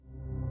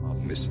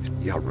Miss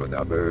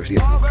Yarroda Berg.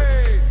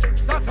 Ave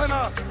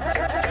Satanas!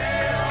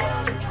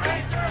 Hail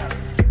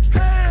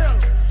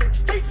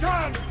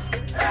Satan!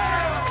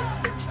 Hail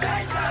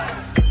Satan!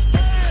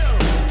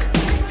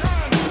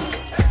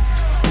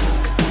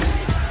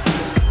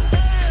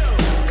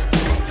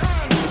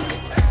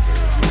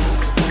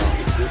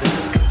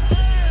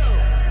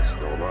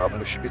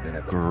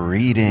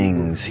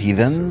 Greetings,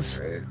 heathens.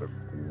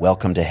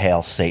 Welcome to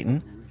Hail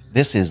Satan.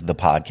 This is the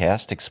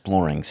podcast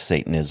exploring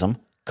Satanism,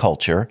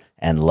 culture,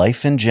 and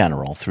life in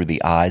general through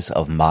the eyes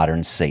of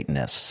modern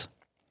Satanists.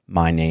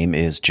 My name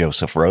is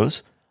Joseph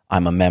Rose.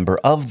 I'm a member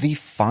of the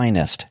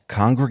finest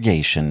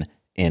congregation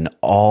in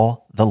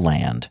all the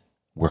land.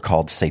 We're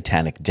called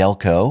Satanic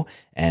Delco,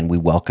 and we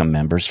welcome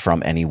members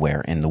from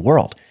anywhere in the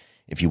world.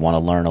 If you want to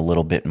learn a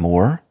little bit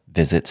more,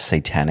 visit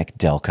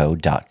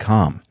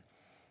satanicdelco.com.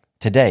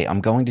 Today,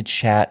 I'm going to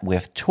chat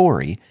with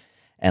Tori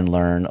and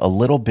learn a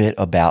little bit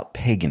about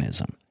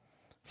paganism.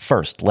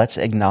 First, let's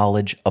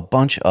acknowledge a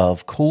bunch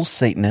of cool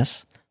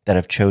Satanists that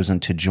have chosen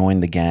to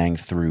join the gang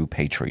through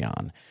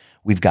Patreon.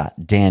 We've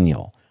got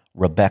Daniel,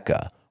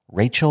 Rebecca,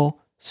 Rachel,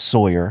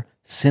 Sawyer,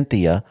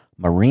 Cynthia,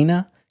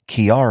 Marina,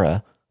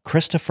 Kiara,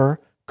 Christopher,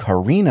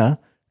 Karina,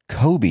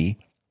 Kobe,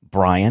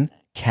 Brian,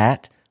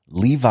 Kat,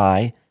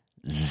 Levi,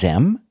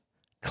 Zem,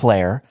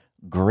 Claire,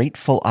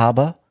 Grateful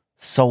Abba,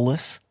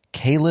 Solus,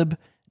 Caleb,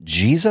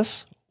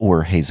 Jesus,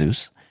 or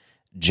Jesus,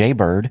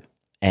 Jaybird,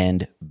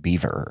 and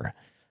Beaver.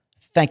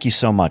 Thank you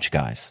so much,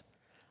 guys.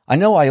 I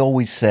know I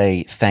always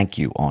say thank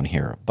you on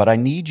here, but I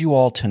need you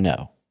all to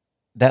know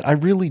that I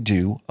really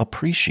do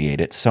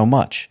appreciate it so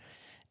much.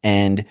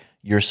 And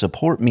your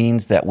support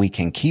means that we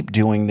can keep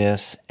doing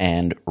this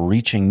and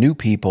reaching new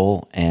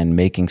people and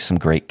making some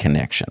great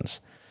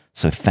connections.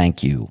 So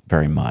thank you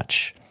very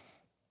much.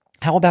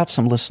 How about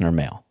some listener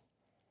mail?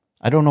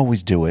 I don't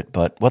always do it,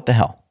 but what the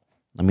hell?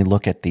 Let me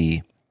look at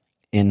the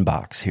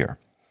inbox here.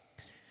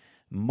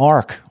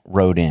 Mark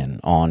wrote in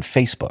on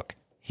Facebook.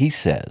 He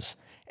says,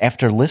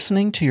 after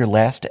listening to your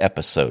last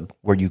episode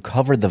where you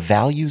covered the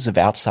values of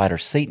outsider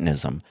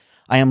Satanism,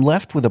 I am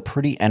left with a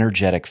pretty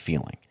energetic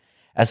feeling.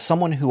 As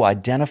someone who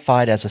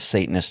identified as a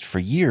Satanist for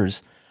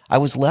years, I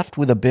was left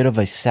with a bit of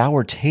a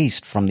sour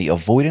taste from the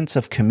avoidance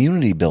of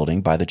community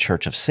building by the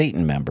Church of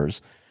Satan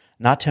members,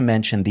 not to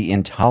mention the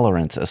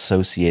intolerance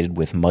associated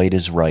with might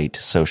is right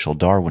social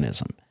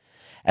Darwinism.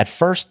 At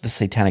first, the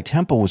Satanic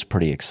Temple was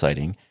pretty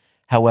exciting.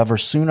 However,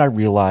 soon I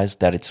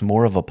realized that it's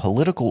more of a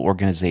political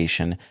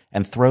organization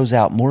and throws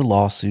out more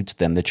lawsuits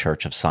than the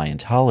Church of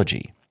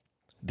Scientology.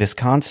 This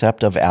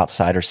concept of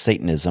outsider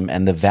Satanism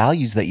and the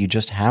values that you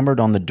just hammered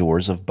on the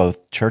doors of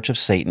both Church of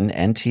Satan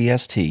and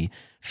TST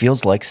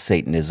feels like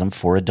Satanism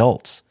for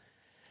adults.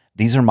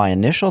 These are my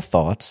initial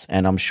thoughts,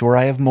 and I'm sure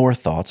I have more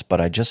thoughts,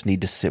 but I just need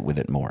to sit with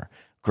it more.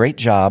 Great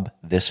job.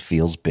 This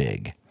feels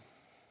big.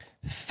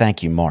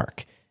 Thank you,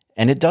 Mark.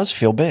 And it does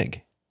feel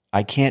big.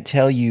 I can't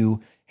tell you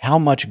how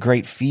much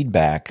great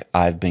feedback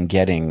I've been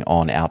getting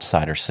on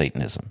outsider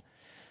Satanism.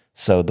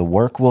 So the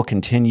work will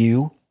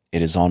continue.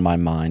 It is on my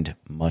mind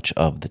much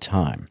of the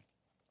time.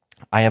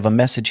 I have a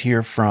message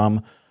here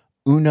from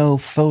Uno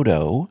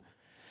Photo.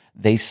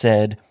 They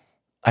said,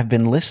 I've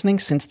been listening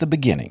since the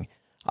beginning.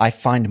 I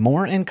find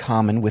more in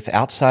common with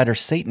outsider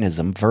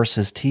Satanism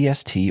versus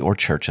TST or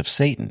Church of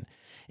Satan.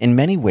 In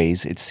many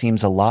ways, it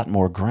seems a lot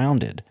more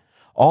grounded.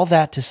 All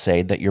that to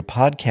say that your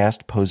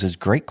podcast poses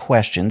great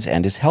questions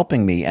and is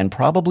helping me and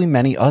probably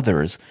many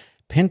others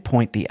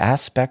pinpoint the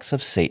aspects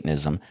of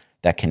Satanism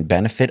that can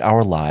benefit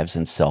our lives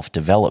and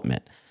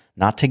self-development.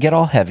 Not to get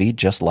all heavy,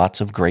 just lots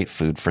of great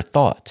food for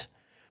thought.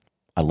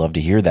 I love to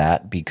hear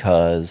that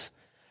because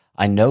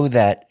I know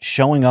that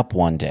showing up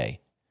one day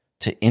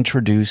to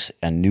introduce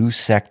a new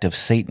sect of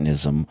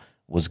Satanism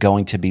was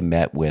going to be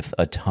met with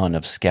a ton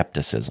of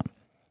skepticism.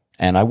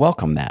 And I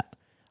welcome that.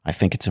 I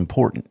think it's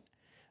important.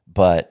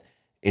 But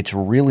it's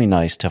really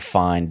nice to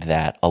find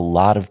that a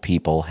lot of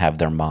people have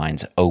their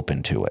minds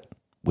open to it,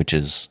 which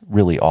is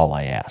really all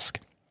I ask.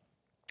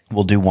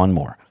 We'll do one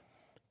more.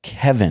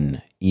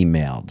 Kevin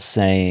emailed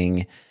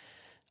saying,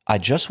 I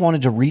just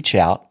wanted to reach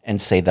out and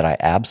say that I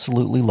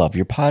absolutely love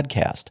your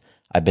podcast.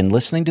 I've been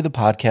listening to the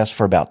podcast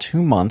for about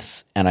 2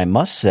 months, and I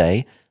must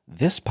say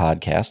this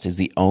podcast is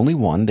the only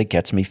one that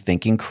gets me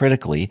thinking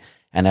critically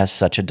and has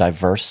such a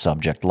diverse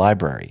subject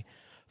library.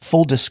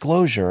 Full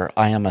disclosure,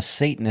 I am a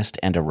Satanist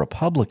and a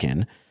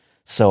Republican,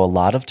 so a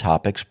lot of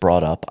topics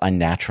brought up I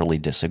naturally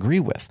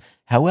disagree with.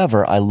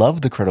 However, I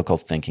love the critical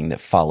thinking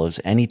that follows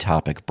any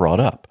topic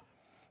brought up.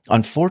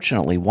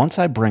 Unfortunately, once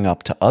I bring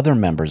up to other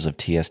members of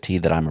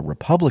TST that I'm a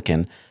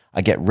Republican,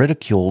 I get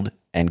ridiculed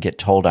and get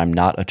told I'm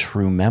not a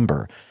true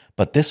member.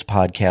 But this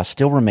podcast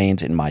still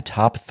remains in my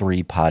top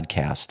 3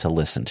 podcasts to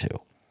listen to.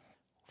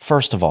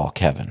 First of all,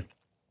 Kevin,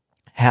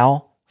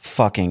 how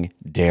fucking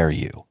dare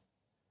you?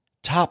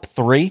 Top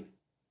 3?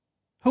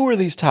 Who are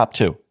these top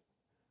 2?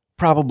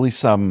 Probably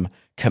some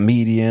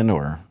comedian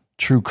or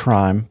true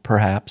crime,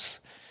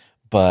 perhaps.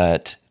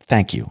 But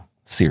thank you,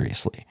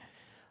 seriously.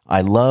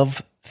 I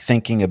love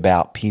thinking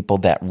about people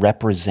that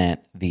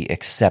represent the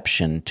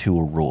exception to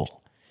a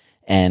rule.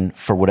 And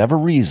for whatever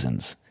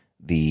reasons,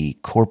 the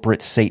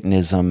corporate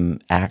Satanism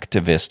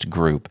activist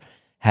group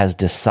has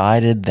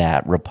decided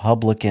that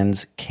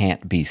Republicans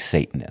can't be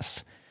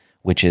Satanists,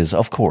 which is,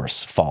 of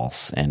course,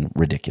 false and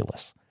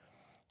ridiculous.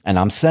 And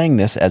I'm saying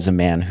this as a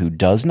man who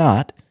does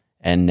not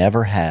and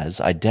never has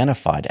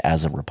identified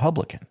as a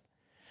Republican.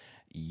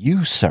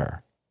 You,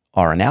 sir,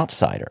 are an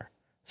outsider,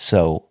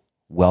 so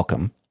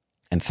welcome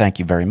and thank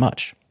you very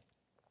much.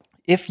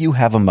 If you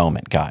have a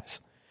moment, guys,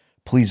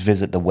 please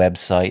visit the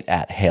website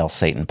at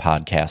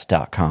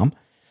hailsatanpodcast.com.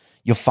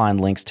 You'll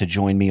find links to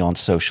join me on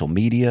social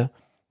media.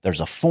 There's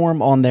a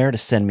form on there to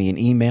send me an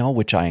email,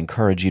 which I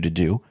encourage you to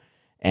do.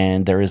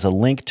 And there is a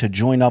link to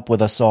join up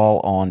with us all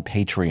on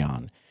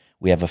Patreon.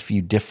 We have a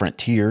few different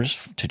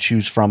tiers to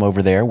choose from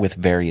over there with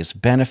various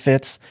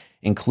benefits,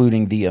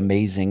 including the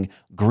amazing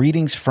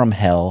Greetings from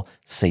Hell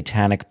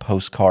Satanic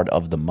Postcard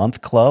of the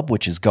Month Club,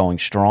 which is going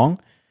strong.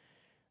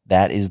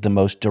 That is the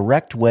most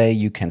direct way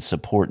you can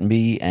support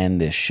me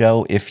and this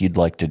show if you'd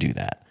like to do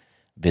that.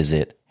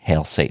 Visit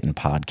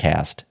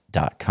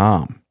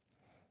hailsatanpodcast.com.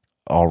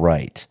 All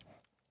right.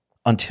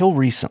 Until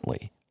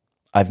recently,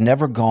 I've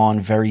never gone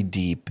very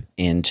deep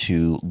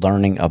into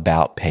learning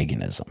about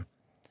paganism.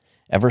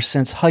 Ever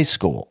since high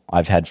school,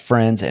 I've had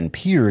friends and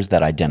peers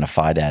that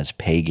identified as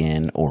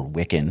pagan or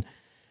Wiccan,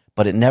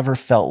 but it never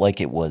felt like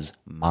it was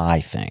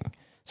my thing,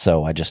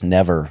 so I just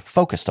never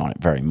focused on it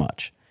very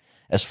much.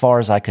 As far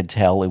as I could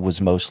tell, it was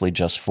mostly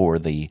just for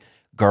the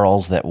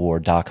girls that wore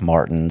Doc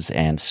Martens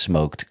and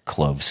smoked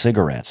clove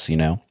cigarettes, you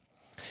know?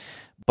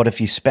 But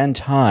if you spend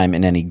time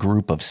in any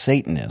group of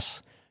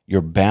Satanists, you're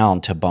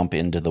bound to bump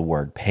into the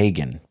word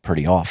pagan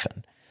pretty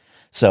often.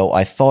 So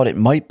I thought it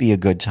might be a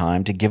good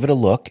time to give it a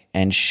look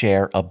and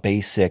share a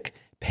basic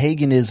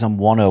Paganism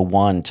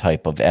 101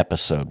 type of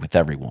episode with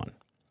everyone.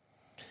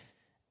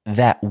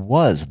 That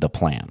was the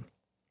plan.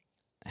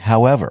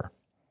 However,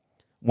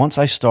 once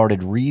I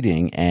started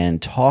reading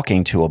and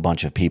talking to a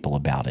bunch of people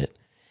about it,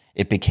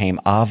 it became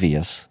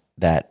obvious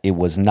that it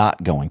was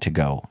not going to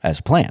go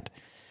as planned.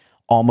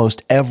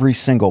 Almost every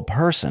single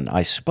person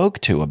I spoke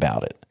to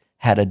about it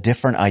had a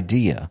different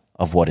idea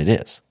of what it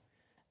is.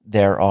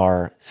 There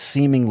are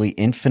seemingly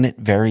infinite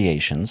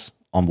variations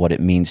on what it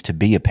means to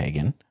be a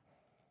pagan.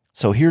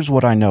 So here's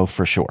what I know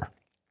for sure.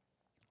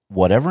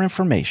 Whatever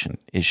information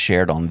is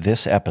shared on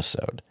this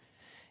episode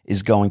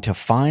is going to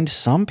find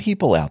some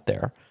people out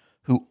there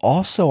who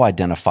also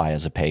identify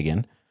as a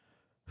pagan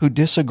who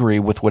disagree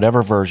with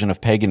whatever version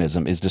of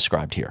paganism is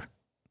described here.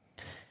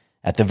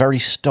 At the very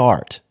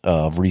start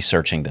of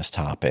researching this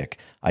topic,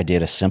 I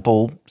did a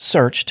simple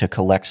search to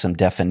collect some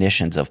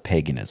definitions of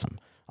paganism.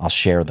 I'll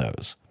share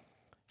those.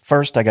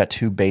 First, I got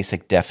two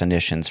basic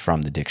definitions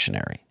from the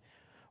dictionary.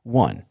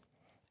 1,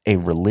 a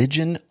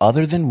religion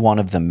other than one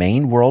of the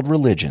main world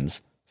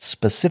religions,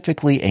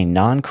 specifically a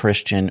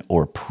non-Christian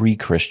or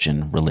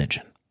pre-Christian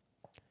religion.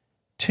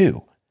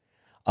 2,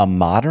 a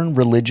modern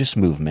religious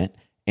movement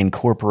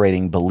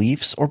incorporating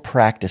beliefs or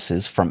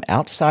practices from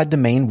outside the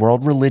main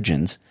world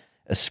religions,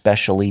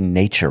 especially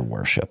nature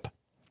worship.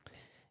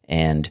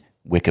 And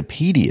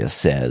Wikipedia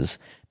says,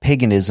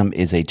 paganism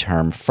is a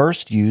term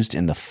first used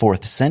in the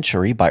 4th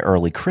century by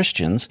early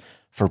Christians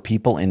for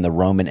people in the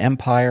Roman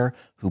Empire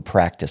who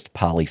practiced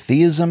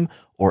polytheism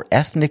or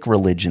ethnic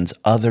religions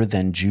other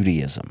than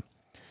Judaism.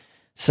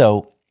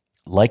 So,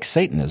 like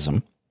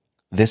Satanism,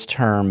 this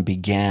term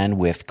began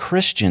with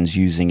Christians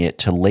using it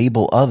to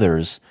label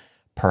others,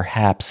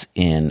 perhaps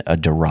in a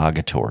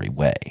derogatory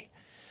way.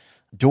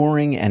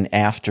 During and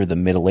after the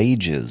Middle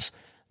Ages,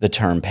 the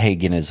term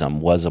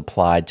paganism was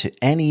applied to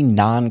any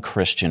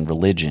non-Christian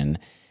religion,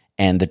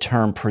 and the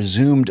term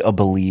presumed a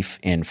belief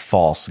in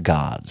false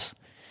gods.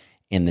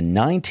 In the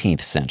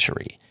 19th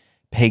century,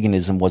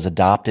 paganism was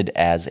adopted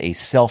as a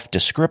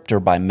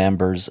self-descriptor by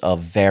members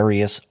of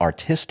various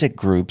artistic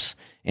groups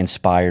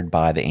inspired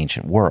by the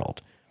ancient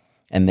world.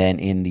 And then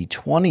in the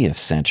 20th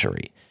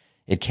century,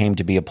 it came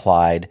to be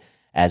applied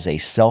as a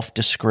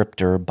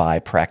self-descriptor by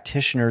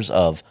practitioners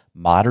of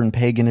modern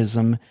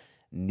paganism,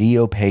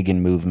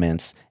 neo-pagan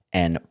movements,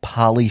 and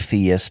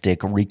polytheistic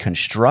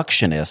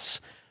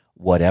reconstructionists,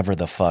 whatever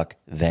the fuck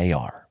they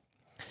are.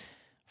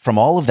 From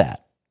all of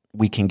that,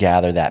 we can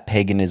gather that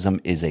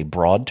paganism is a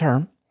broad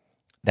term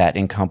that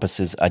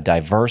encompasses a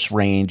diverse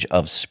range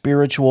of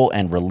spiritual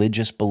and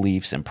religious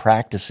beliefs and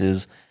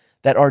practices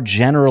that are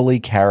generally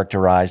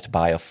characterized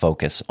by a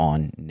focus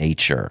on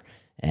nature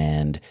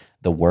and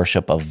the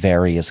worship of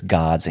various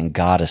gods and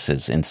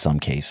goddesses in some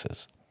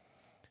cases.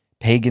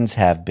 Pagans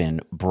have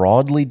been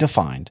broadly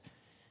defined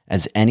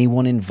as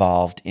anyone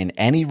involved in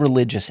any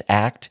religious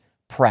act,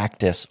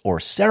 practice, or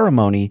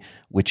ceremony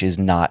which is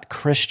not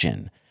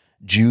Christian.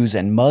 Jews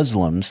and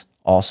Muslims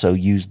also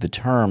use the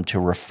term to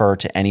refer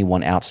to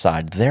anyone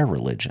outside their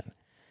religion.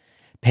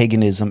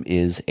 Paganism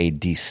is a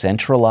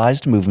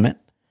decentralized movement,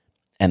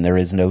 and there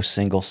is no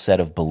single set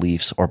of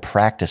beliefs or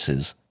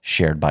practices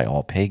shared by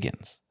all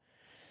pagans.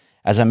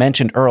 As I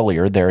mentioned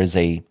earlier, there is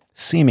a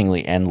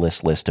seemingly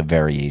endless list of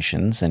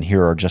variations, and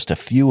here are just a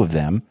few of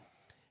them: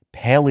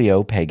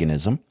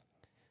 paleo-paganism,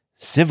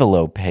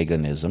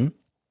 civilo-paganism,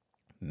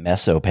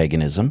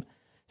 Mesopaganism,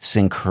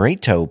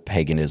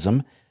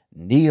 Syncreto-paganism,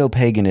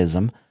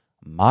 Neo-paganism,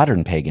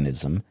 Modern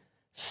paganism,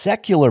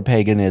 Secular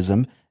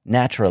paganism,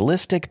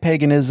 Naturalistic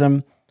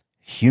paganism,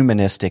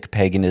 Humanistic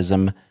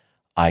paganism.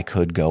 I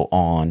could go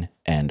on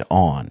and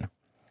on.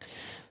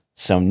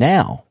 So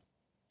now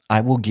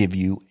I will give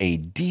you a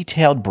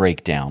detailed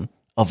breakdown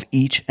of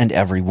each and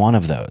every one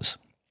of those.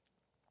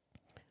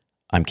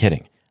 I'm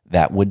kidding.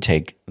 That would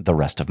take the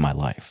rest of my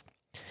life.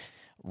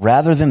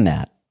 Rather than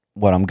that,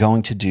 what I'm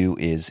going to do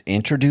is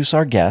introduce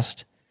our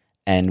guest,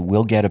 and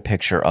we'll get a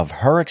picture of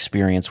her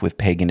experience with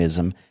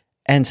paganism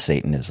and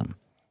Satanism.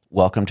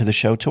 Welcome to the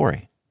show,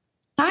 Tori.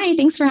 Hi,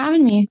 thanks for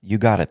having me. You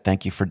got it.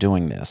 Thank you for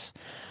doing this.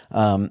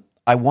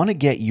 I want to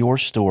get your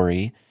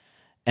story,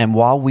 and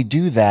while we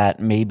do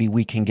that, maybe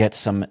we can get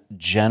some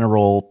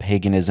general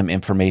paganism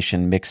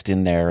information mixed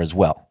in there as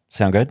well.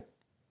 Sound good?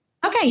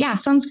 Okay, yeah,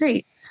 sounds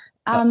great.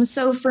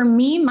 So for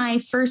me, my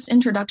first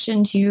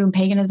introduction to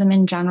paganism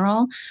in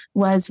general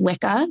was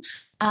Wicca.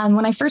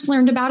 When I first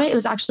learned about it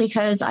was actually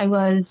because I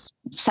was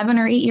 7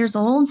 or 8 years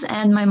old,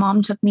 and my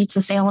mom took me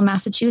to Salem,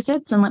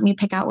 Massachusetts, and let me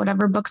pick out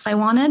whatever books I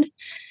wanted.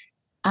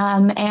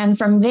 And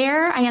from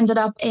there, I ended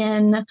up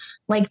in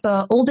like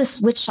the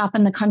oldest witch shop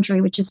in the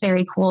country, which is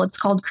very cool. It's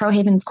called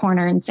Crowhaven's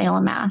Corner in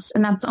Salem, Mass.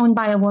 And that's owned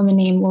by a woman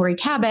named Lori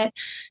Cabot,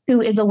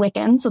 who is a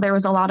Wiccan. So there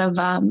was a lot of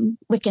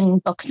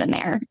Wiccan books in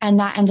there. And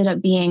that ended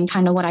up being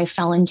kind of what I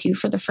fell into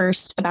for the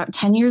first about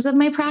 10 years of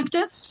my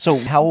practice. So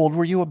how old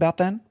were you about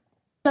then?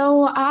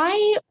 So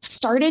I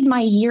started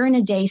my year and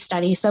a day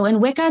study. So in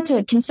Wicca,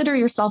 to consider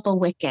yourself a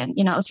Wiccan,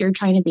 you know, if you're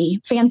trying to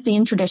be fancy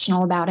and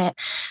traditional about it,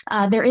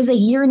 there is a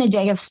year and a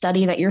day of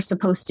study that you're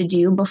supposed to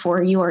do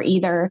before you are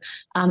either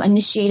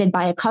initiated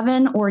by a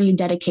coven or you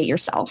dedicate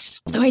yourself.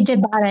 So I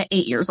did that at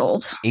 8 years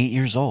old. 8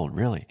 years old,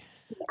 really?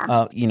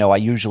 Yeah. I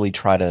usually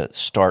try to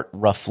start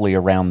roughly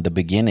around the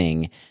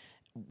beginning.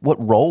 What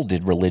role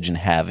did religion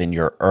have in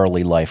your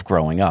early life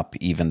growing up,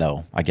 even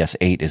though I guess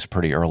 8 is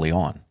pretty early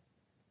on?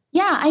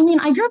 Yeah, I mean,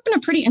 I grew up in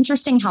a pretty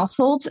interesting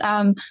household.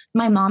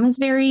 My mom is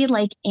very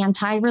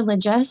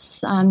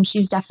anti-religious.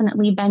 She's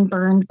definitely been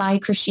burned by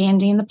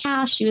Christianity in the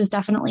past. She was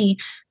definitely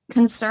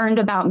concerned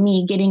about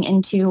me getting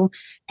into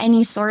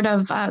any sort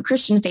of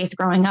Christian faith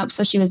growing up.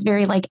 So she was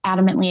very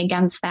adamantly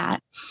against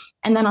that.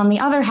 And then on the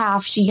other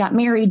half, she got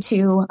married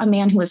to a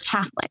man who was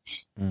Catholic.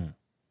 Mm.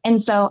 And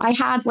so I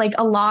had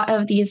a lot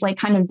of these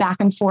kind of back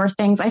and forth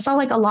things. I saw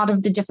a lot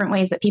of the different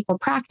ways that people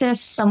practice,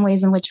 some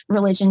ways in which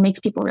religion makes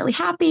people really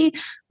happy,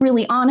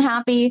 really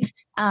unhappy.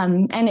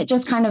 And it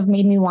just kind of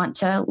made me want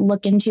to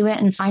look into it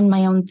and find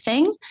my own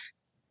thing.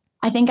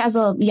 I think as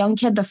a young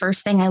kid, the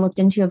first thing I looked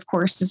into, of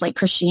course, is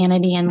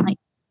Christianity and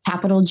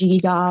capital G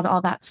God,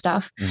 all that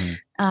stuff.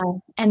 Mm-hmm.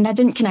 And that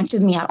didn't connect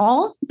with me at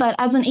all. But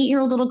as an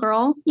 8-year-old little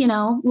girl,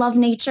 love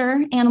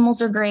nature,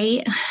 animals are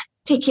great,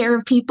 take care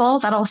of people.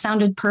 That all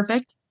sounded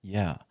perfect.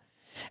 Yeah.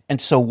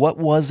 And so what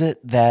was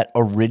it that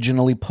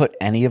originally put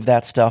any of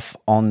that stuff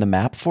on the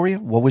map for you?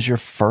 What was your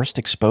first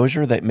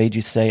exposure that made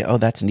you say, oh,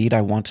 that's neat,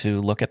 I want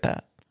to look at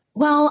that?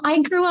 Well,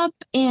 I grew up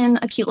in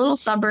a cute little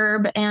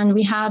suburb, and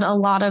we had a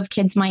lot of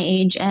kids my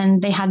age,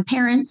 and they had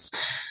parents.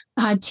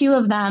 2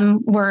 of them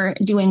were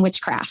doing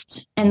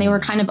witchcraft, and they were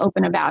kind of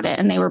open about it,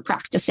 and they were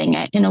practicing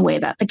it in a way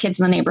that the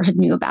kids in the neighborhood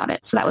knew about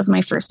it. So that was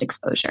my first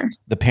exposure.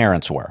 The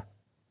parents were?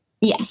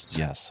 Yes.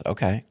 Yes.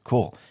 Okay,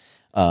 cool.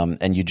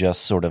 And you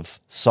just sort of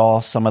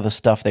saw some of the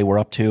stuff they were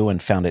up to and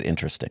found it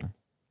interesting.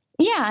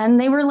 Yeah, and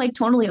they were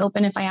totally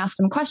open if I asked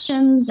them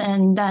questions.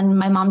 And then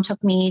my mom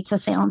took me to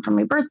Salem for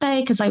my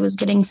birthday because I was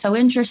getting so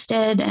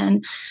interested.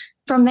 And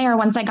from there,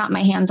 once I got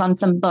my hands on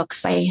some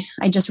books, I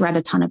just read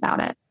a ton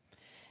about it.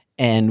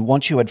 And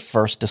once you had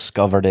first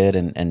discovered it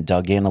and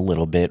dug in a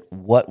little bit,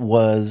 what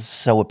was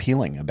so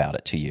appealing about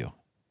it to you?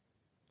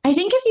 I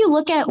think if you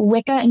look at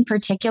Wicca in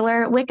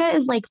particular, Wicca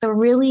is the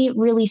really,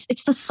 really,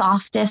 it's the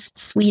softest,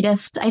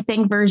 sweetest, I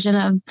think, version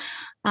of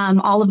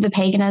all of the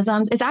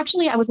paganisms. It's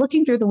actually, I was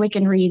looking through the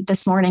Wiccan Read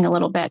this morning a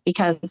little bit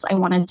because I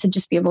wanted to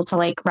just be able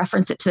to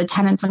reference it to the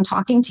tenants I'm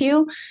talking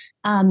to.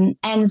 And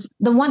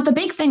the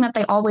big thing that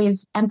they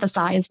always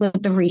emphasize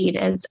with the read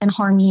is, and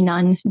harm ye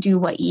none, do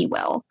what ye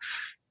will.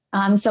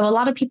 So a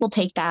lot of people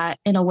take that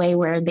in a way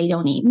where they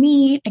don't eat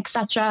meat,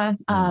 etc.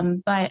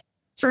 But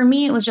for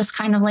me, it was just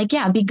kind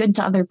of be good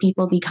to other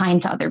people, be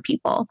kind to other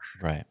people.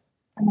 Right.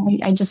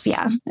 And I just,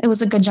 it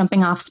was a good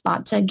jumping off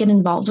spot to get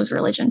involved with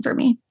religion for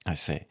me. I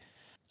see.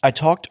 I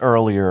talked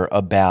earlier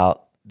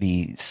about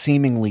the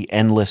seemingly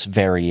endless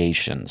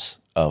variations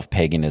of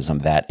paganism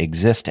that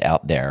exist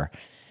out there.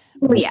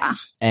 Yeah.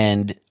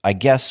 And I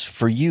guess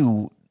for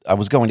you, I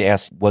was going to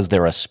ask, was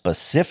there a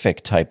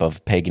specific type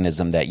of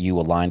paganism that you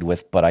aligned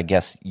with? But I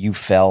guess you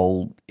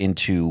fell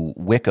into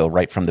Wicca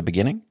right from the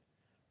beginning?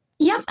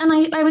 Yep.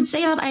 And I would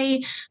say that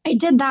I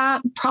did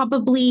that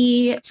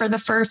probably for the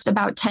first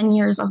about 10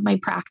 years of my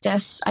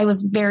practice. I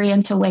was very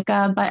into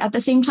Wicca, but at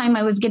the same time,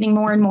 I was getting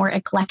more and more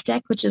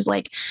eclectic, which is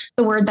like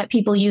the word that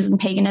people use in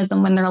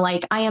paganism when they're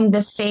like, I am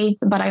this faith,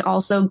 but I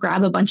also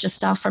grab a bunch of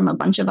stuff from a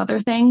bunch of other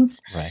things.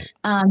 Right.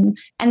 And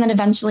then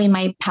eventually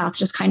my path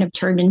just kind of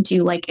turned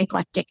into like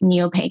eclectic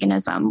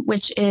neo-paganism,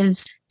 which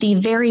is the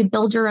very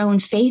build your own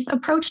faith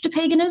approach to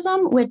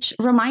paganism, which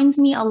reminds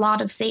me a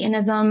lot of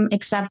Satanism,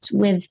 except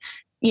with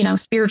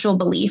spiritual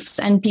beliefs,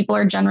 and people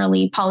are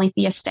generally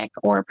polytheistic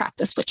or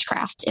practice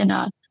witchcraft in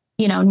a,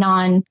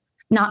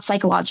 not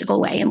psychological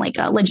way, in like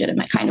a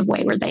legitimate kind of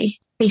way where they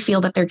feel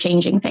that they're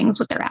changing things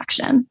with their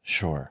action.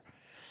 Sure.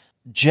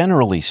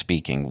 Generally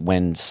speaking,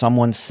 when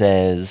someone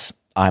says,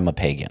 I'm a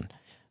pagan,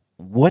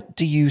 what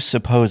do you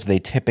suppose they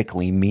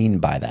typically mean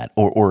by that?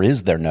 Or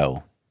is there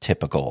no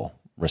typical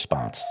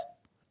response?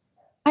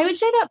 I would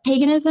say that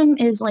paganism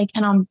is like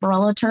an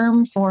umbrella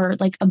term for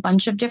like a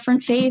bunch of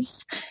different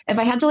faiths. If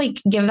I had to like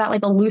give that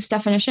like a loose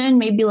definition,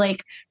 maybe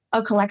like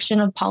a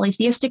collection of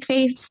polytheistic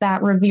faiths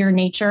that revere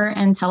nature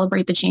and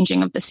celebrate the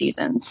changing of the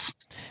seasons.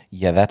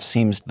 Yeah, that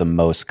seems the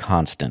most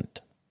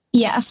constant.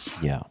 Yes.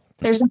 Yeah.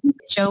 There's a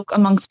joke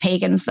amongst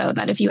pagans, though,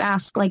 that if you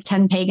ask like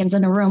 10 pagans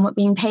in a room what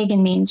being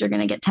pagan means, you're going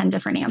to get 10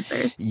 different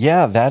answers.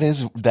 Yeah, that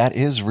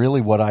is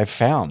really what I've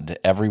found.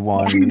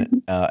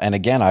 Everyone, and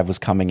again, I was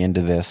coming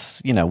into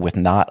this, with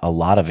not a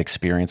lot of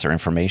experience or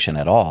information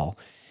at all.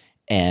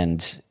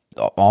 And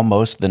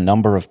almost the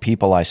number of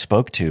people I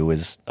spoke to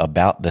is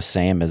about the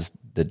same as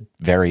the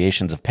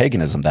variations of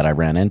paganism that I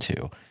ran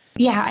into.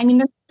 Yeah, I mean,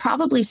 there's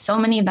probably so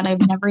many that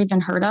I've never even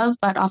heard of,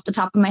 but off the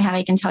top of my head,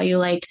 I can tell you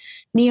like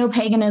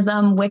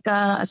neo-paganism,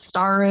 Wicca,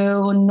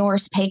 Astaru,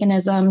 Norse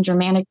paganism,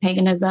 Germanic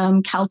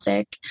paganism,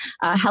 Celtic,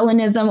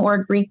 Hellenism, or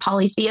Greek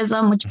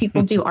polytheism, which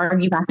people do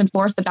argue back and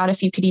forth about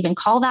if you could even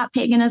call that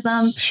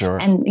paganism. Sure.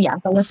 And yeah,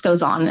 the list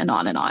goes on and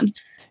on and on.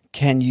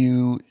 Can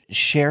you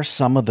share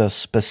some of the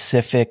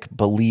specific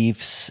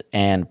beliefs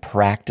and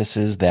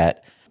practices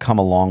that come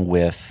along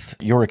with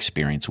your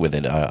experience with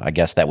it? I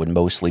guess that would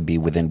mostly be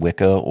within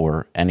Wicca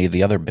or any of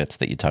the other bits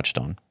that you touched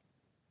on.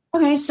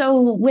 Okay,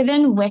 so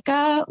within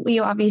Wicca, we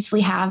obviously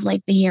have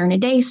like the year and a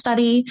day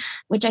study,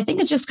 which I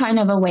think is just kind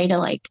of a way to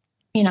like,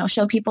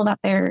 show people that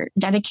they're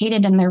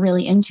dedicated and they're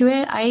really into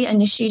it. I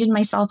initiated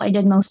myself. I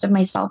did most of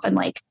myself, and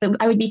like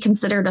I would be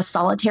considered a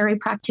solitary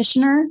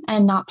practitioner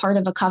and not part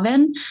of a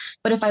coven.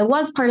 But if I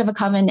was part of a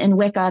coven in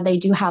Wicca, they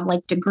do have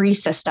like degree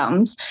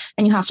systems,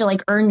 and you have to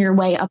like earn your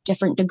way up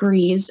different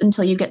degrees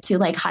until you get to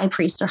like high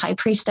priest or high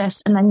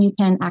priestess, and then you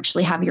can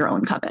actually have your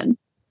own coven.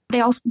 They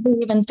also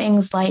believe in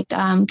things like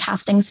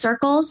casting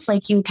circles,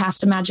 like you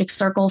cast a magic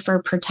circle for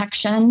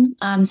protection.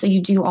 So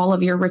you do all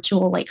of your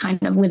ritual, like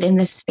kind of within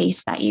this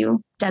space that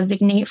you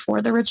designate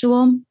for the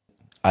ritual.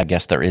 I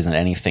guess there isn't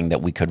anything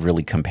that we could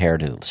really compare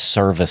to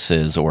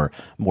services or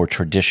more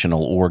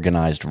traditional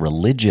organized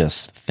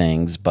religious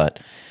things, but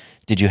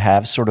did you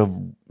have sort of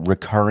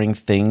recurring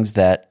things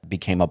that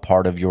became a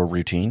part of your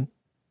routine?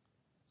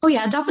 Oh,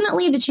 yeah,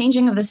 definitely the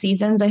changing of the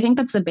seasons. I think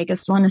that's the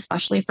biggest one,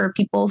 especially for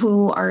people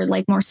who are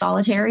like more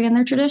solitary in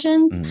their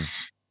traditions. Mm.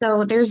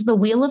 So there's the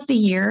Wheel of the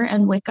Year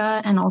in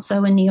Wicca and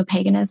also in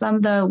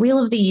neo-paganism. The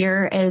Wheel of the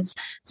Year is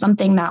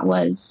something that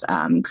was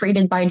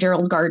created by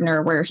Gerald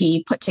Gardner, where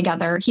he put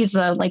together, he's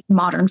the like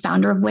modern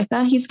founder of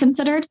Wicca, he's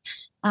considered.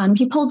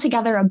 He pulled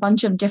together a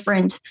bunch of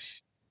different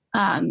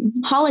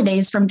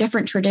holidays from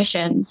different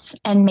traditions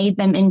and made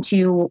them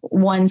into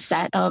one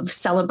set of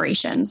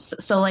celebrations.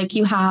 So like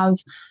you have,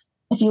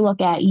 if you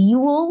look at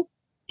Yule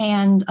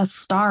and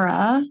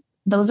Ostara,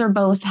 those are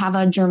both have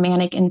a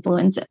Germanic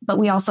influence, but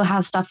we also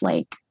have stuff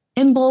like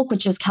Imbolc,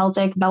 which is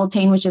Celtic,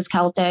 Beltane, which is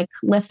Celtic,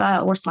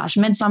 Litha /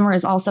 Midsummer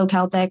is also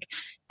Celtic,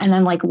 and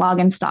then like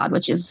Loganstad,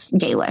 which is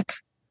Gaelic.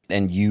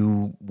 And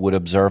you would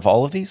observe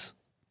all of these?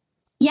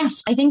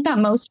 Yes, I think that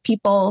most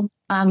people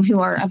who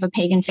are of a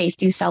pagan faith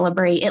do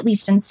celebrate, at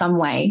least in some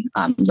way,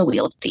 the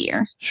Wheel of the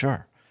Year.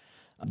 Sure.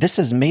 This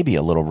is maybe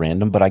a little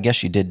random, but I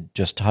guess you did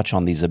just touch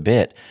on these a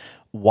bit.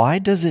 Why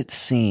does it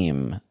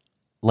seem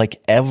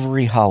like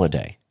every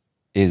holiday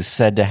is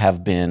said to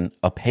have been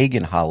a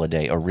pagan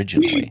holiday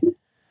originally?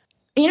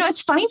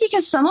 It's funny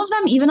because some of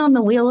them, even on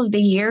the Wheel of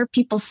the Year,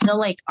 people still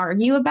like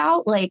argue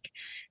about. Like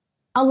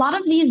a lot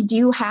of these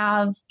do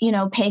have,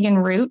 pagan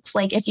roots.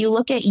 Like if you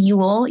look at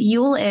Yule,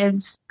 Yule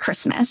is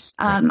Christmas.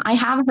 I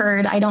have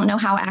heard, I don't know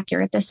how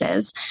accurate this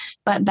is,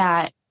 but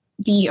that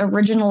the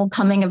original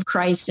coming of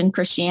Christ in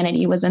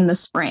Christianity was in the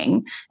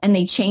spring, and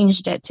they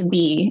changed it to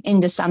be in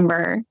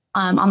December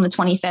on the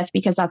 25th,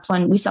 because that's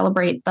when we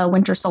celebrate the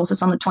winter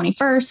solstice on the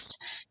 21st.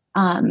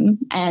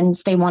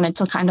 And they wanted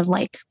to kind of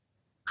like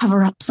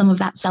cover up some of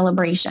that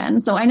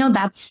celebration. So I know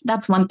that's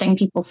one thing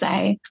people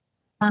say.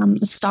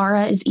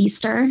 Ostara is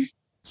Easter.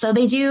 So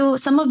they do,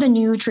 some of the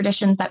new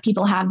traditions that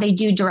people have, they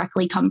do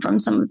directly come from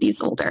some of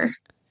these older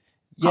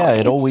holidays.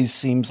 It always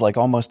seems like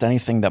almost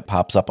anything that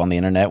pops up on the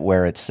internet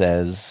where it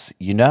says,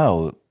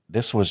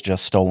 this was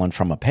just stolen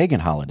from a pagan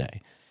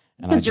holiday.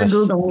 Because you're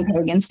Googling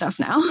pagan stuff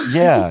now.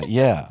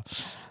 Yeah.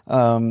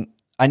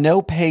 I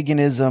know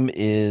paganism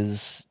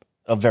is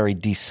a very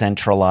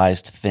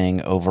decentralized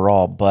thing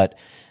overall, but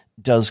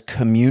does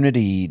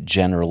community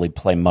generally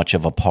play much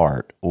of a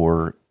part,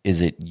 or is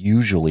it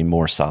usually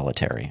more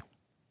solitary?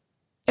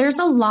 There's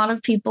a lot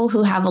of people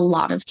who have a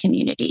lot of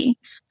community.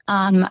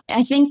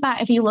 I think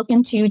that if you look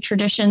into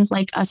traditions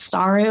like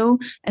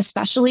Astaru,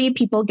 especially,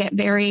 people get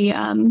very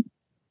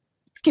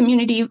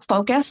community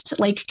focused,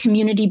 like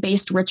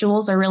community-based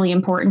rituals are really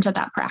important to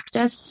that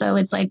practice. So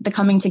it's like the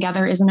coming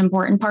together is an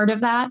important part of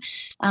that.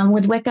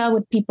 With Wicca,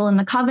 with people in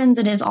the covens,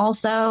 it is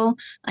also,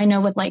 I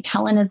know with like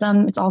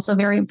Hellenism, it's also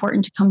very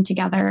important to come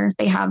together.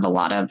 They have a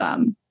lot of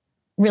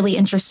really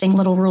interesting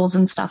little rules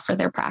and stuff for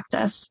their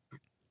practice.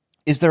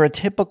 Is there a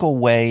typical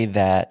way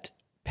that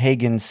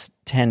pagans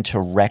tend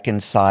to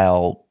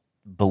reconcile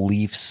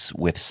beliefs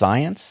with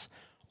science,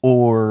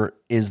 or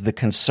is the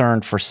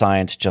concern for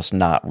science just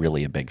not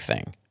really a big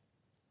thing?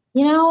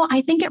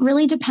 I think it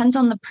really depends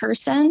on the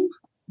person.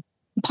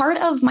 Part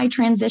of my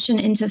transition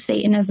into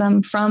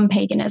Satanism from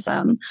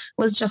paganism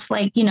was just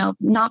like,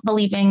 not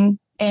believing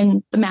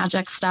in the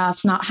magic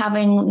stuff, not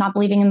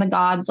believing in the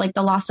gods, like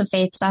the loss of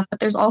faith stuff. But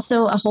there's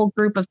also a whole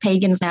group of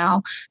pagans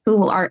now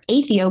who are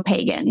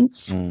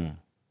atheo-pagans. Mm.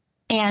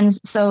 And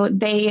so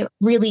they're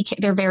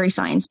very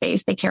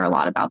science-based. They care a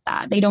lot about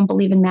that. They don't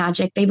believe in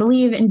magic. They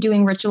believe in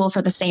doing ritual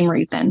for the same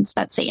reasons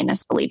that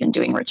Satanists believe in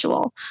doing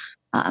ritual.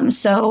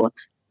 So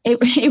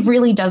it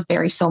really does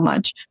vary so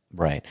much.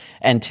 Right.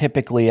 And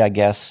typically, I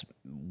guess,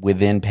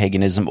 within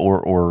paganism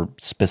or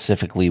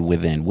specifically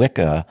within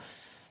Wicca,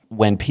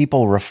 when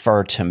people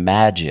refer to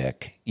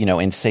magic,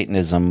 in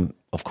Satanism,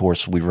 of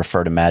course, we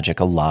refer to magic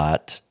a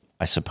lot.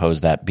 I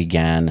suppose that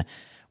began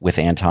with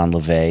Anton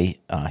LaVey.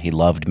 He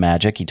loved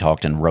magic. He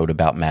talked and wrote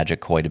about magic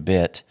quite a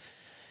bit.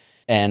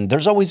 And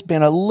there's always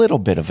been a little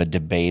bit of a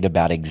debate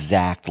about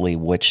exactly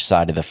which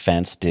side of the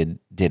fence did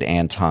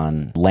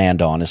Anton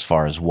land on as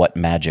far as what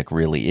magic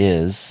really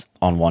is.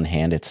 On one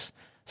hand, it's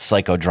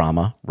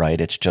psychodrama, right?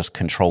 It's just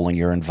controlling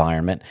your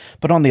environment.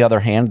 But on the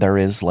other hand, there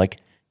is like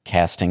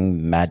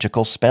casting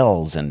magical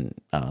spells and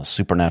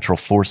supernatural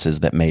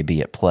forces that may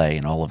be at play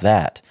and all of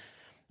that.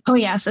 Oh,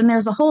 yes. And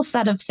there's a whole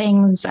set of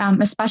things,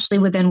 especially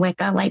within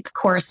Wicca, like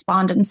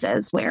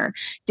correspondences where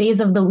days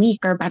of the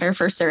week are better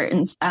for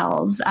certain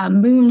spells,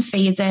 moon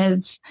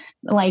phases,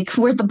 like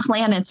where the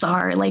planets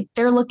are, like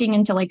they're looking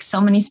into like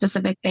so many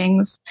specific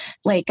things.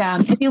 Like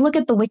if you look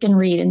at the Wiccan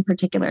Rede in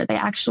particular,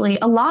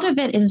 a lot of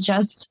it is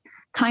just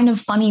kind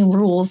of funny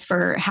rules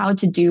for how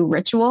to do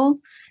ritual.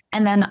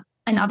 And then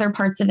in other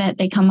parts of it,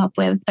 they come up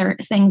with their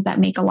things that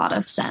make a lot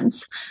of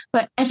sense.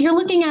 But if you're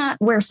looking at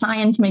where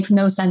science makes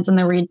no sense in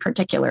the Rede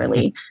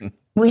particularly,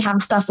 we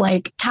have stuff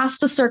like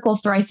cast the circle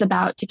thrice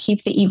about to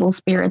keep the evil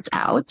spirits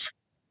out.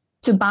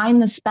 To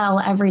bind the spell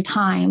every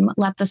time,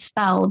 let the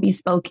spell be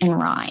spoke in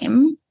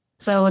rhyme.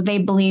 So they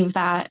believe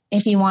that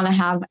if you want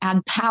to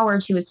add power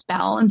to a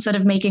spell, instead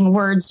of making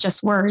words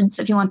just words,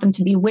 if you want them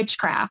to be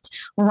witchcraft,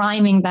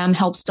 rhyming them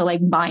helps to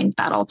like bind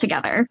that all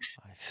together.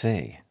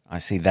 I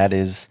see. That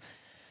is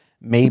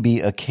maybe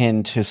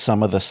akin to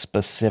some of the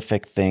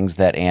specific things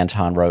that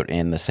Anton wrote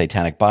in the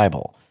Satanic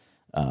Bible.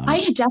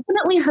 I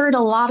definitely heard a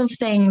lot of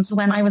things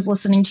when I was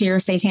listening to your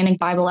Satanic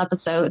Bible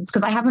episodes,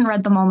 because I haven't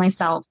read them all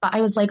myself, but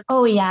I was like,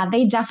 oh yeah,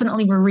 they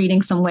definitely were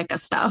reading some Wicca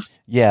stuff.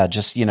 Yeah,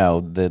 just,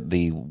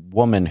 the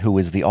woman who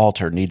is the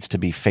altar needs to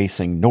be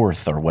facing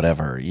north or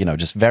whatever,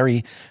 just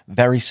very,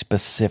 very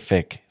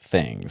specific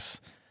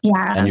things.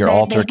 Yeah. And your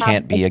altar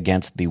can't be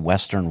against the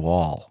western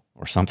wall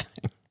or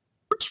something.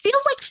 Which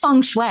feels like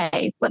feng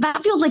shui, but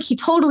that feels like he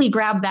totally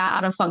grabbed that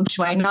out of feng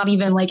shui, not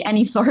even like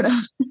any sort of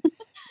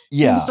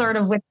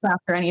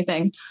witchcraft or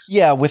anything.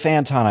 Yeah, with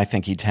Anton, I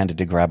think he tended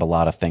to grab a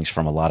lot of things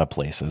from a lot of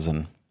places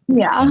and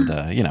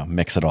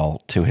mix it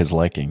all to his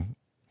liking.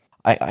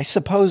 I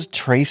suppose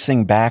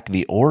tracing back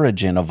the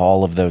origin of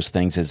all of those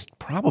things is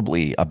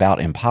probably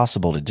about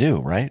impossible to do,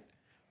 right?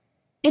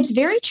 It's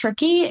very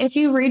tricky. If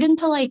you read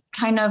into like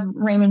kind of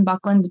Raymond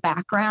Buckland's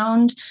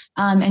background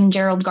and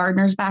Gerald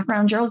Gardner's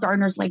background, Gerald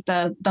Gardner's like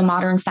the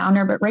modern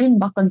founder, but Raymond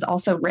Buckland's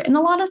also written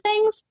a lot of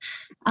things.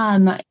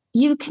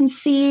 You can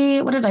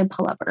see, what did I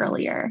pull up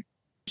earlier?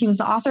 He was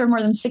the author of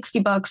more than 60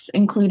 books,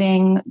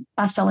 including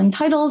best-selling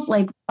titles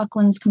like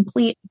Buckland's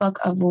Complete Book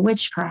of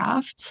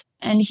Witchcraft.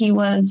 And he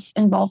was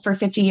involved for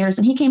 50 years,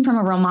 and he came from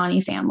a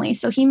Romani family.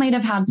 So he might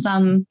have had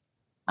some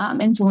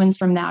influence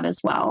from that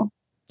as well.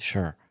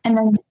 Sure. And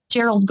then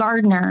Gerald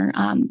Gardner,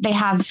 they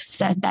have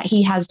said that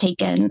he has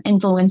taken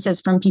influences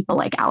from people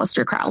like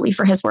Aleister Crowley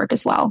for his work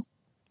as well.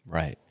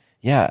 Right.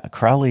 Yeah.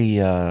 Crowley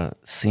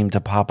seemed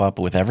to pop up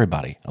with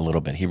everybody a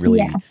little bit. He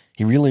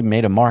really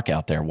made a mark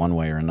out there one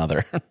way or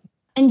another.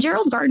 And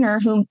Gerald Gardner,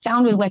 who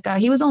founded Wicca,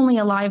 he was only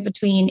alive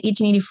between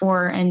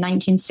 1884 and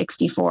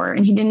 1964.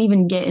 And he didn't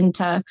even get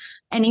into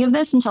any of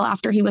this until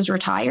after he was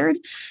retired.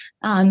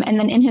 And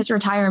then in his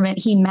retirement,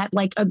 he met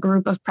like a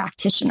group of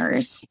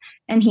practitioners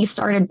and he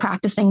started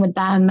practicing with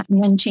them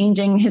and then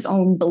changing his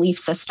own belief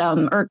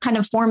system or kind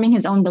of forming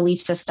his own belief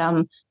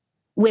system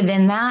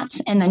within that,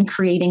 and then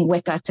creating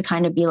Wicca to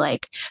kind of be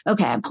like,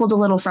 okay, I pulled a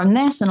little from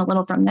this and a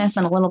little from this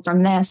and a little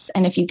from this.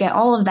 And if you get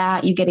all of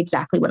that, you get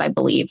exactly what I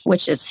believe,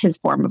 which is his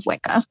form of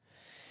Wicca.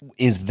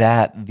 Is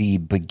that the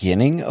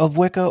beginning of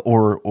Wicca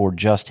or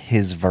just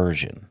his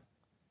version?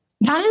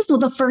 That is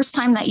the first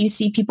time that you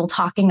see people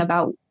talking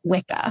about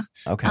Wicca.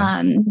 Okay.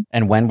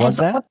 And when was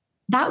that?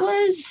 That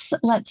was,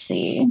 let's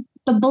see,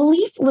 the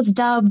belief was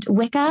dubbed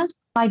Wicca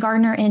by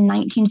Gardner in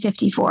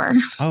 1954.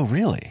 Oh,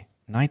 really?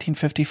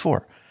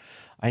 1954.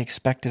 I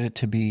expected it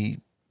to be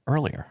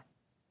earlier.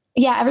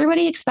 Yeah,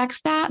 everybody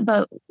expects that.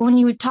 But when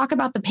you talk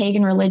about the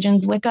pagan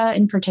religions, Wicca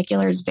in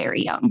particular is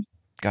very young.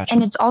 Gotcha.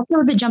 And it's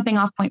also the jumping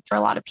off point for a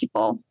lot of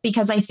people,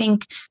 because I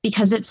think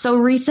because it's so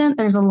recent,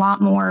 there's a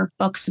lot more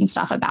books and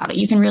stuff about it.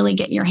 You can really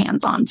get your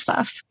hands on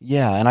stuff.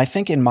 Yeah. And I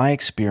think in my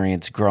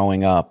experience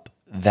growing up,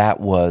 that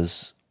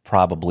was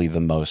probably the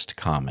most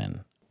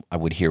common. I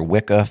would hear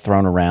Wicca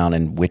thrown around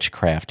and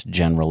witchcraft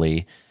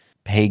generally,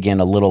 pagan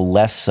a little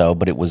less so,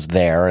 but it was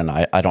there. And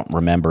I don't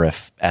remember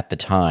if at the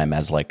time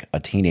as like a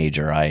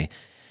teenager, I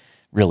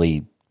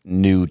really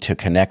knew to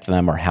connect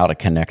them or how to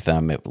connect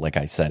them. Like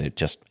I said,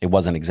 it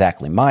wasn't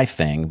exactly my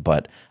thing,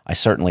 but I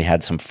certainly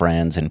had some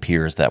friends and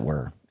peers that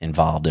were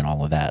involved in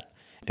all of that.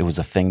 It was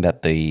a thing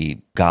that the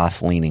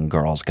goth-leaning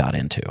girls got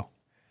into.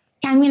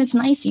 I mean, it's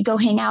nice. You go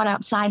hang out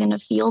outside in a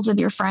field with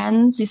your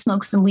friends, you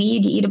smoke some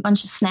weed, you eat a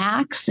bunch of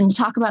snacks, and you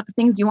talk about the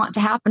things you want to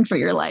happen for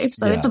your life.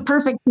 So It's a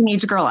perfect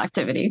teenage girl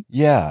activity.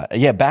 Yeah.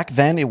 Yeah. Back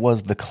then it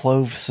was the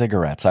clove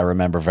cigarettes. I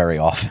remember very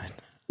often.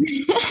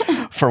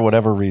 For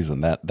whatever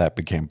reason, that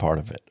became part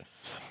of it.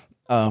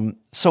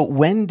 So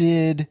when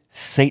did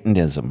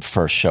Satanism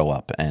first show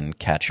up and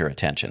catch your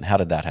attention? How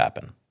did that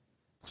happen?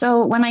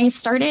 So when I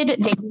started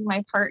dating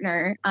my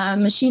partner,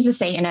 she's a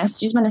Satanist.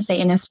 She's been a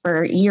Satanist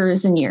for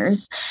years and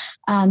years.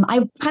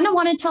 I kind of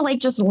wanted to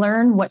just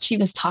learn what she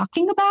was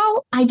talking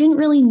about. I didn't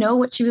really know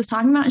what she was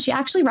talking about. And she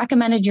actually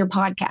recommended your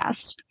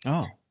podcast.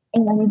 Oh.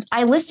 And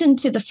I listened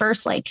to the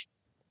first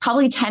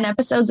probably 10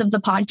 episodes of the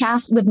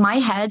podcast with my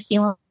head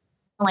feeling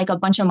like a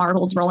bunch of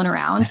marbles rolling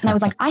around. And I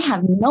was like, I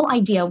have no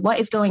idea what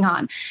is going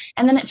on.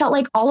 And then it felt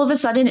like all of a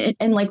sudden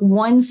in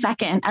 1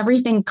 second,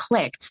 everything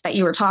clicked that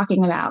you were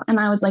talking about. And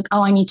I was like,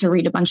 oh, I need to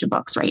read a bunch of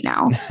books right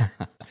now.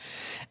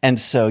 And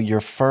so your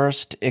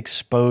first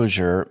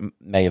exposure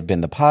may have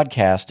been the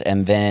podcast.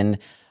 And then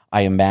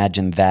I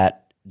imagine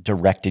that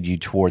directed you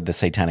toward the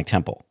Satanic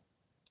Temple.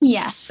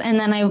 Yes. And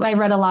then I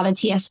read a lot of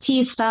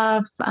TST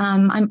stuff.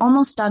 I'm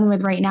almost done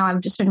with right now.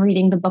 I've just been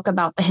reading the book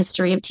about the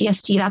history of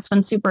TST. That's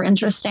been super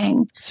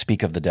interesting.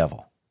 Speak of the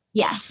Devil.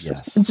 Yes.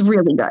 It's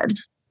really good.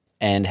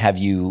 And have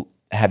you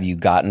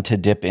gotten to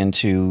dip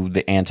into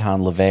the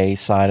Anton LaVey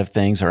side of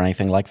things or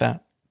anything like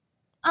that?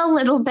 A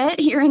little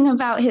bit. Hearing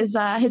about his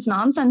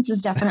nonsense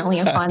is definitely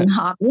a fun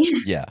hobby.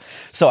 Yeah.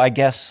 So I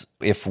guess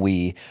if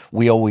we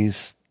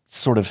always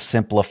sort of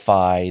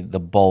simplify the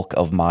bulk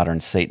of modern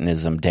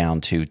Satanism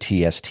down to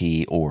TST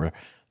or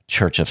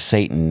Church of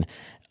Satan,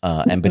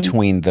 and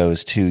between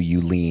those two,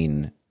 you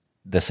lean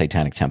the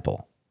Satanic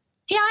Temple.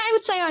 Yeah, I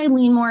would say I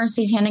lean more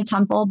Satanic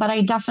Temple, but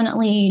I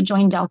definitely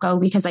joined Delco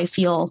because I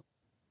feel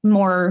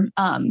more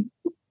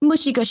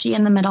mushy-gushy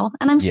in the middle.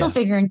 And I'm still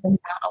figuring things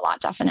out a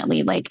lot,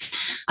 definitely.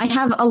 I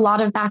have a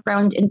lot of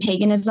background in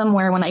paganism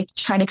where when I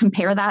try to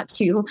compare that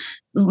to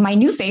my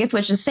new faith,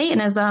 which is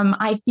Satanism,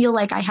 I feel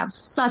like I have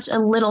such a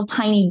little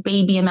tiny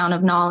baby amount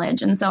of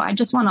knowledge. And so I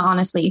just want to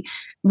honestly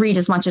read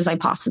as much as I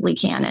possibly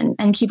can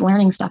and keep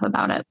learning stuff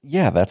about it.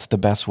 Yeah, that's the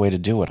best way to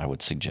do it, I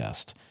would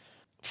suggest.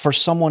 For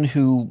someone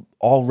who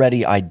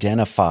already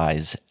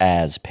identifies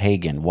as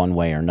pagan one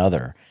way or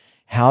another,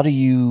 how do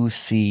you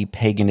see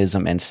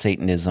paganism and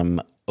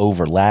Satanism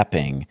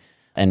overlapping,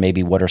 and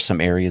maybe what are some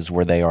areas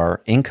where they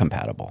are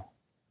incompatible?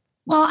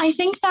 Well, I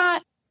think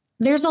that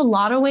there's a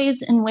lot of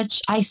ways in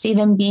which I see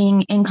them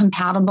being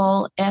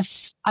incompatible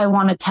if I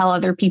want to tell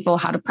other people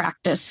how to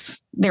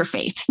practice their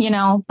faith,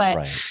 but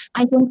right.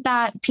 I think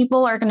that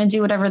people are going to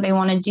do whatever they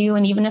want to do.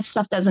 And even if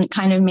stuff doesn't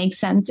kind of make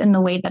sense in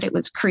the way that it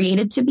was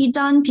created to be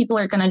done, people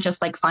are going to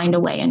just find a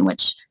way in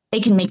which they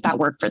can make that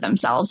work for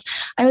themselves.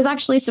 I was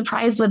actually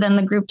surprised within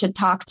the group to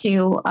talk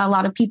to a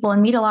lot of people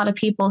and meet a lot of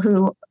people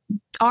who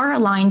are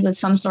aligned with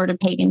some sort of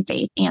pagan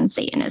faith and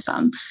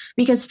Satanism.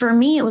 Because for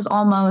me, it was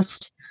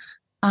almost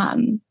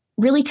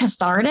really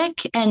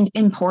cathartic and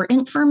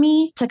important for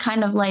me to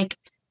kind of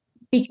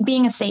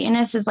being a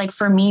Satanist is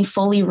for me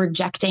fully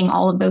rejecting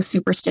all of those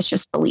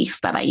superstitious beliefs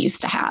that I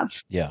used to have.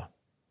 Yeah.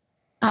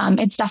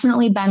 It's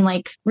definitely been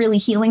really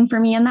healing for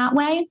me in that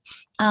way.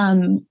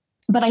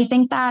 But I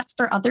think that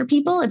for other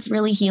people, it's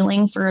really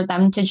healing for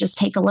them to just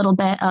take a little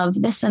bit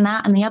of this and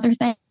that and the other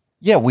thing.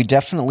 Yeah, we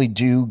definitely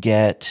do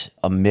get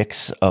a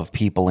mix of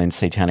people in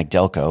Satanic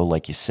Delco,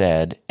 like you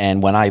said.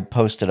 And when I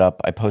posted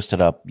up,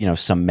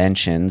 some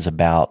mentions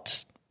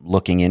about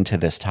looking into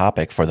this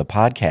topic for the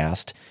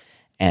podcast.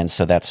 And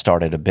so that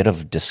started a bit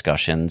of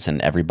discussions,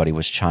 and everybody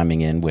was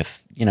chiming in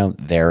with,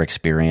 their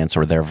experience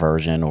or their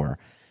version, or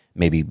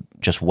maybe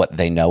just what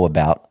they know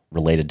about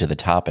related to the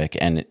topic.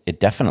 And it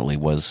definitely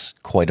was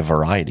quite a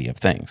variety of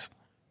things.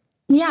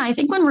 Yeah, I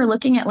think when we're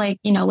looking at like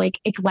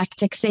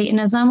eclectic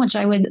Satanism, which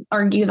I would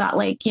argue that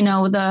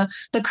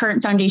the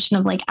current foundation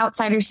of like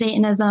outsider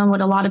Satanism,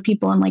 what a lot of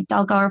people in like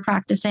Delco are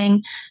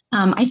practicing,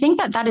 I think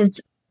that is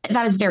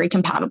very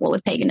compatible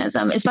with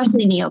paganism,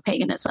 especially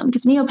neo-paganism,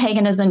 because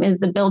neo-paganism is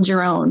the build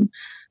your own,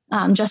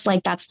 just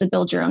like that's the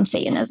build your own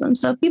Satanism.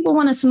 So if people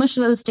want to smush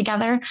those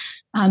together,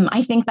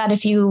 I think that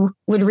if you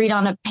would read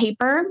on a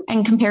paper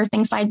and compare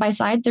things side by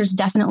side, there's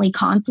definitely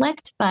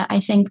conflict, but I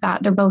think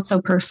that they're both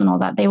so personal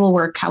that they will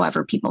work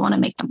however people want to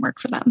make them work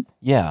for them.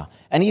 Yeah.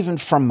 And even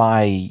from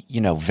my,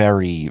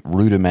 very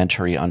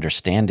rudimentary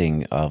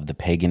understanding of the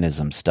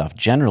paganism stuff,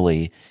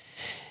 generally,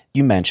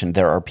 you mentioned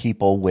there are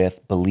people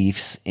with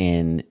beliefs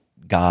in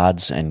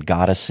gods and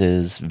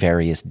goddesses,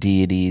 various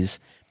deities.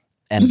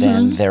 And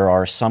then there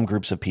are some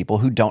groups of people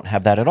who don't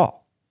have that at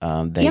all.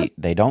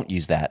 They don't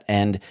use that.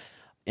 And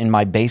in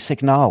my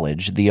basic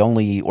knowledge,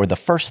 the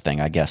first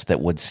thing, I guess, that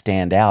would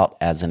stand out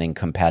as an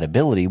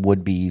incompatibility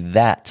would be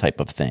that type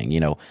of thing,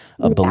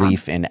 a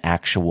belief in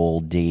actual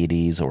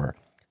deities or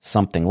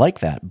something like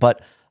that.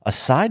 But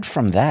aside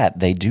from that,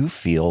 they do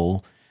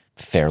feel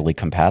fairly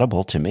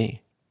compatible to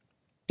me.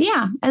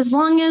 Yeah, as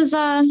long as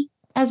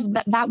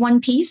that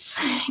one piece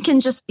can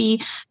just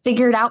be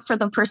figured out for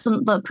the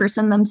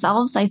person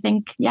themselves, I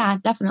think, yeah,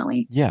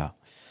 definitely. Yeah.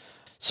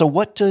 So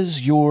what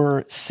does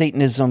your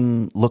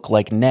Satanism look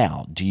like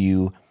now? Do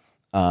you,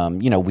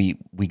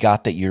 we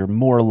got that you're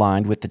more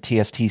aligned with the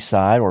TST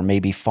side, or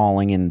maybe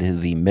falling into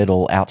the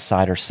middle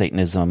outsider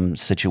Satanism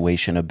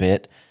situation a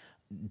bit.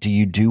 Do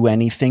you do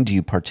anything? Do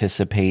you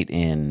participate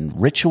in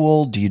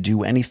ritual? Do you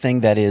do anything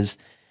that is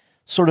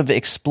sort of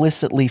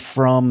explicitly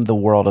from the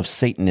world of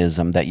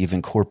Satanism that you've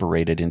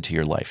incorporated into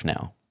your life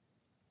now?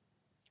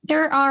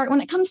 When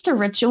it comes to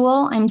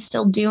ritual, I'm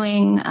still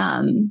doing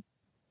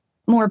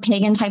more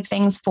pagan type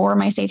things for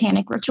my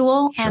satanic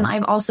ritual. Sure. And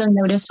I've also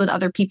noticed with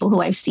other people who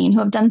I've seen who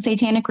have done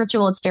satanic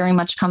ritual, it's very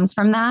much comes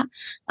from that.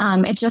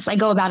 It's just, I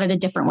go about it a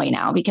different way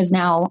now, because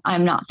now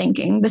I'm not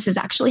thinking this is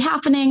actually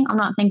happening. I'm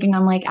not thinking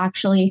I'm like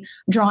actually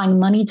drawing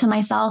money to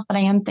myself, but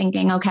I am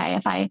thinking, okay,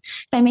 if I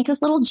make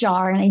this little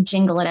jar and I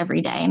jingle it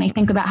every day and I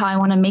think about how I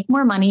want to make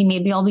more money,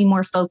 maybe I'll be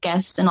more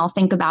focused and I'll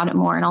think about it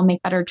more and I'll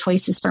make better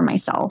choices for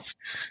myself,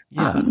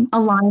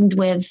 aligned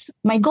with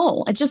my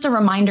goal. It's just a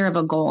reminder of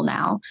a goal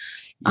now.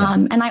 Yeah.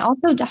 And I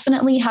also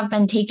definitely have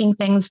been taking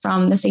things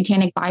from the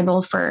Satanic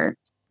Bible for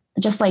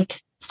just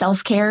like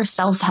self-care,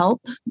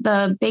 self-help.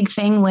 The big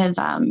thing with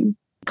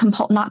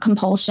not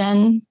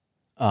compulsion.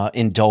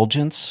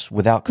 Indulgence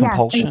without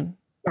compulsion.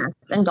 Yes,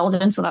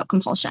 indulgence without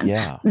compulsion.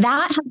 Yeah.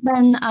 That has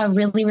been a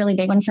really, really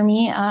big one for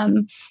me.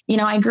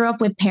 I grew up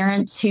with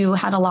parents who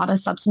had a lot of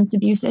substance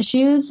abuse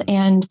issues,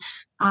 and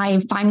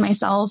I find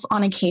myself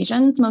on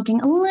occasion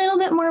smoking a little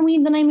bit more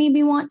weed than I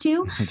maybe want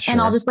to. Sure.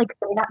 And I'll just like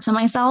say that to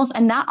myself.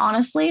 And that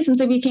honestly, since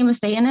I became a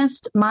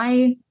Satanist,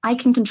 I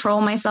can control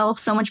myself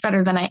so much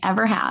better than I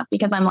ever have,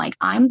 because I'm like,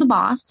 I'm the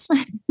boss.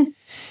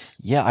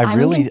 Yeah, I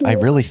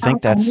really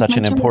think that's such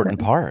an important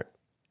part.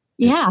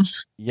 Yeah.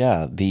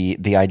 Yeah.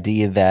 The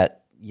idea that,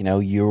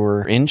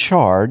 you're in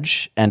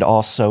charge and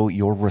also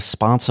you're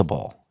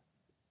responsible.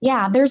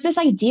 Yeah, there's this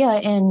idea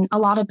in a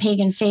lot of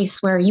pagan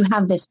faiths where you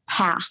have this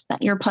path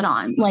that you're put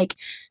on, like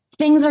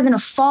things are going to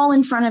fall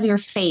in front of your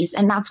face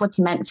and that's what's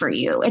meant for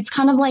you. It's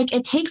kind of like,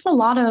 it takes a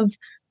lot of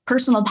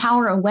personal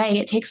power away.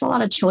 It takes a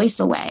lot of choice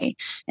away.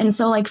 And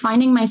so like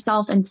finding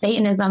myself in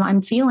Satanism,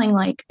 I'm feeling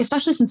like,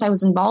 especially since I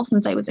was involved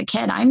since I was a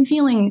kid, I'm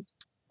feeling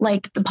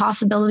like the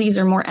possibilities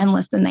are more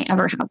endless than they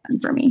ever have been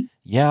for me.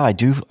 Yeah, I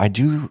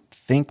do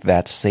think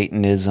that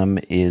Satanism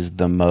is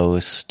the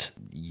most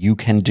you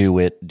can do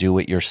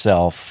it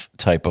yourself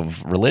type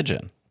of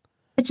religion.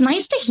 It's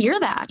nice to hear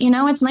that,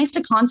 it's nice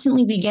to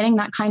constantly be getting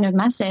that kind of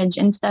message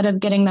instead of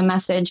getting the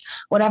message,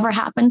 whatever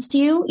happens to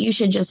you, you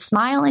should just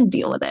smile and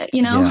deal with it,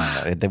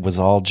 Yeah, it was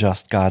all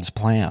just God's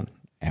plan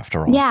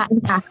after all. Yeah,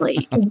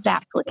 exactly.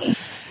 Exactly.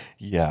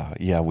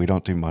 Yeah, we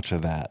don't do much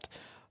of that.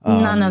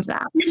 None of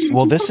that.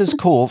 Well, this is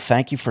cool.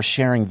 Thank you for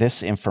sharing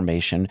this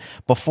information.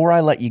 Before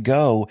I let you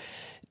go,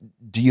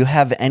 do you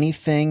have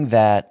anything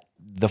that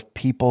the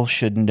people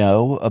should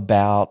know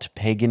about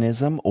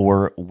paganism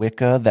or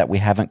Wicca that we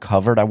haven't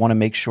covered? I want to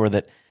make sure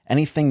that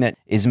anything that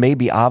is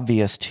maybe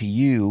obvious to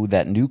you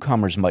that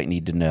newcomers might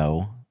need to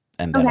know,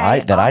 and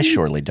that I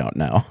surely don't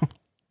know.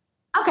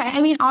 Okay.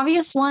 I mean,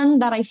 obvious one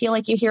that I feel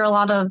like you hear a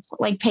lot of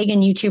like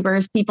pagan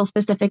YouTubers, people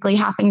specifically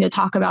having to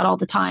talk about all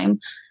the time,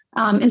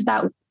 is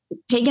that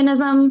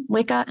paganism,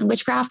 Wicca, and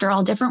witchcraft are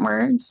all different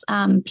words.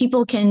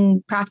 People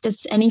can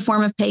practice any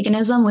form of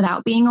paganism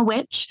without being a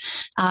witch.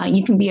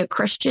 You can be a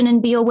Christian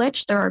and be a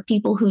witch. There are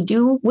people who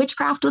do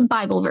witchcraft with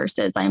Bible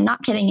verses. I'm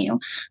not kidding you.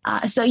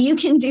 So you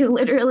can do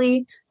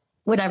literally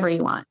whatever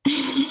you want.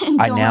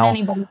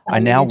 I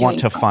now want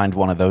to find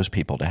one of those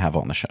people to have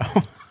on the show.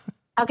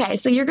 Okay,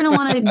 so you're going to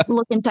want to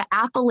look into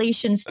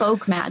Appalachian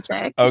folk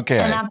magic. Okay.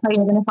 And that's how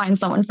you're going to find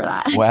someone for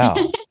that. Wow.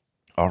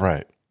 All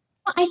right.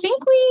 I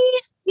think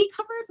We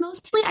covered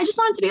mostly. I just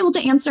wanted to be able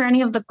to answer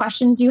any of the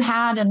questions you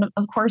had. And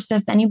of course,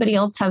 if anybody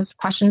else has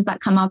questions that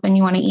come up and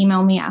you want to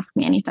email me, ask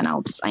me anything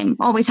else, I'm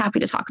always happy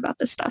to talk about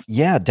this stuff.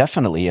 Yeah,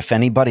 definitely. If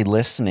anybody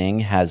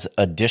listening has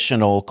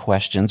additional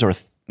questions or,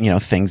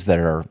 things that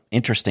are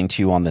interesting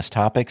to you on this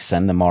topic,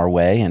 send them our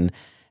way and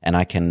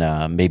I can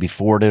maybe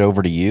forward it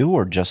over to you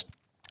or just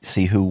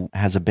see who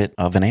has a bit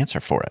of an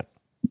answer for it.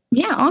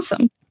 Yeah,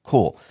 awesome.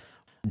 Cool.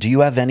 Do you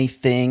have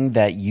anything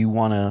that you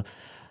want to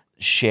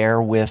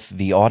share with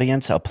the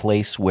audience, a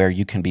place where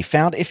you can be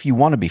found if you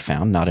want to be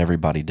found? Not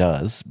everybody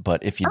does,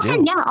 but if you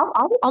do. Yeah,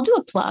 I'll do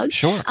a plug.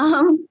 Sure.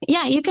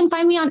 Yeah, you can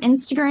find me on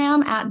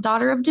Instagram at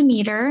Daughter of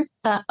Demeter.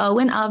 The O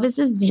and of is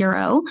a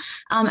 0.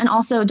 And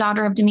also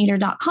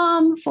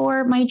daughterofdemeter.com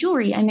for my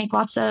jewelry. I make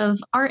lots of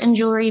art and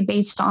jewelry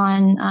based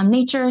on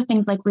nature,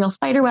 things like real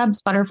spider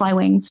webs, butterfly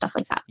wings, stuff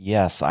like that.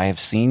 Yes, I have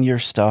seen your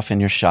stuff in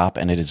your shop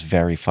and it is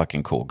very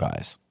fucking cool,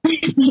 guys.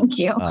 Thank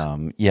you.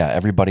 Yeah,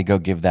 everybody go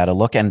give that a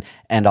look. And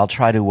I'll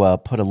try to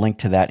put a link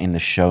to that in the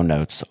show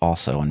notes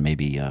also. And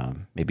maybe a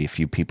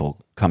few people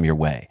come your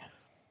way.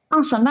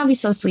 Awesome. That'd be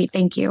so sweet.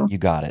 Thank you. You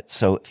got it.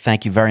 So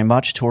thank you very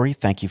much, Tori.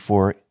 Thank you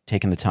for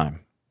taking the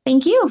time.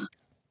 Thank you.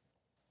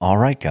 All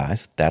right,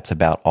 guys, that's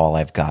about all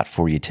I've got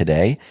for you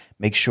today.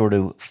 Make sure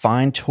to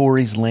find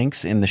Tori's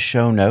links in the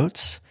show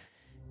notes.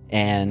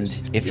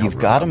 And if you've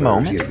got a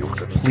moment,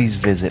 please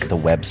visit the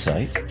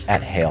website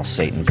at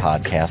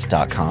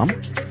hailsatanpodcast.com.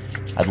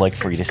 I'd like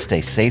for you to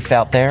stay safe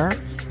out there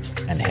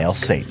and hail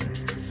Satan.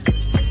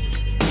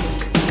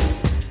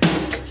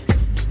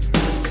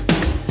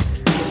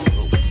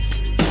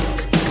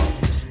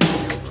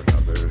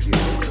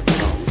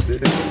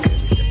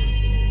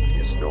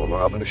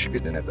 Men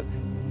skydden efter.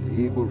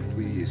 I bor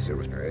vi ser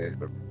oss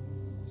med.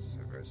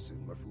 Ser oss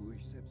med